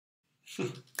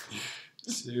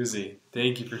Susie,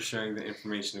 thank you for sharing the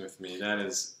information with me.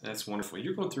 That's wonderful.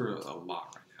 You're going through a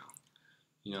lot right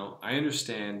now. I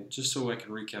understand, just so I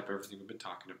can recap everything we've been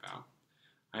talking about,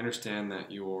 I understand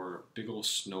that your big old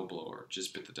snowblower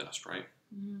just bit the dust, right?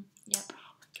 Yep.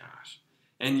 Oh my gosh.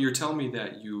 And you're telling me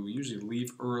that you usually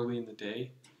leave early in the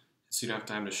day, so you don't have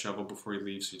time to shovel before you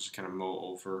leave, so you just kind of mow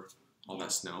over all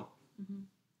that snow?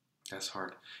 That's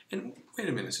hard. And wait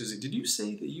a minute, Susie, did you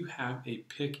say that you have a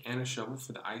pick and a shovel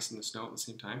for the ice and the snow at the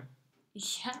same time?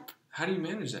 Yep. How do you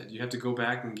manage that? Do you have to go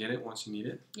back and get it once you need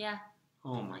it? Yeah.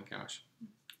 Oh my gosh.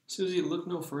 Susie, look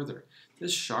no further.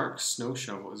 This Shark snow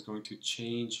shovel is going to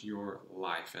change your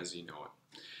life as you know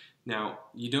it. Now,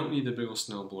 you don't need the big old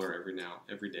snow blower every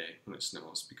day when it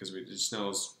snows, because it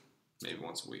snows maybe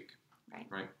once a week.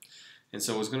 Right? And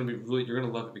so it's going to be you're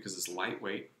going to love it because it's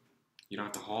lightweight. You don't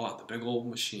have to haul out the big old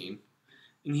machine.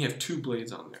 And you have 2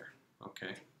 blades on there.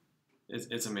 Okay?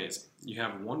 It's amazing. You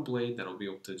have one blade that'll be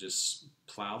able to just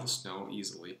plow the snow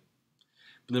easily.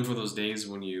 But then for those days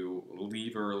when you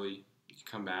leave early, you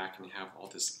come back and you have all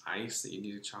this ice that you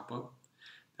need to chop up,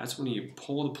 that's when you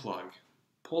pull the plug,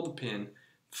 pull the pin,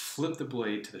 flip the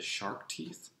blade to the shark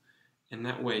teeth, and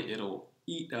that way it'll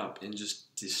eat up and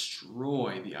just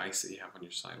destroy the ice that you have on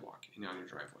your sidewalk and on your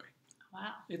driveway.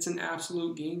 Wow. It's an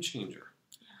absolute game changer.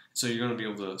 So you're going to be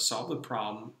able to solve the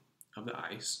problem of the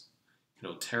ice.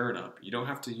 It'll tear it up. You don't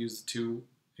have to use the 2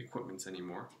 equipments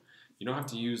anymore. You don't have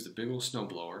to use the big old snow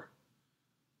blower.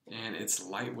 And it's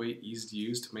lightweight, easy to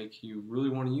use to make you really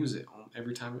want to use it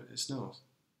every time it snows.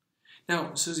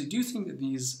 Now, Susie, do you think that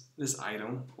this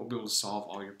item will be able to solve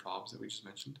all your problems that we just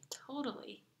mentioned?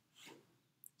 Totally.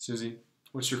 Susie,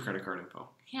 what's your credit card info?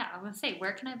 Yeah, I was going to say,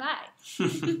 where can I buy?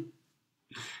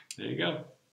 There you go.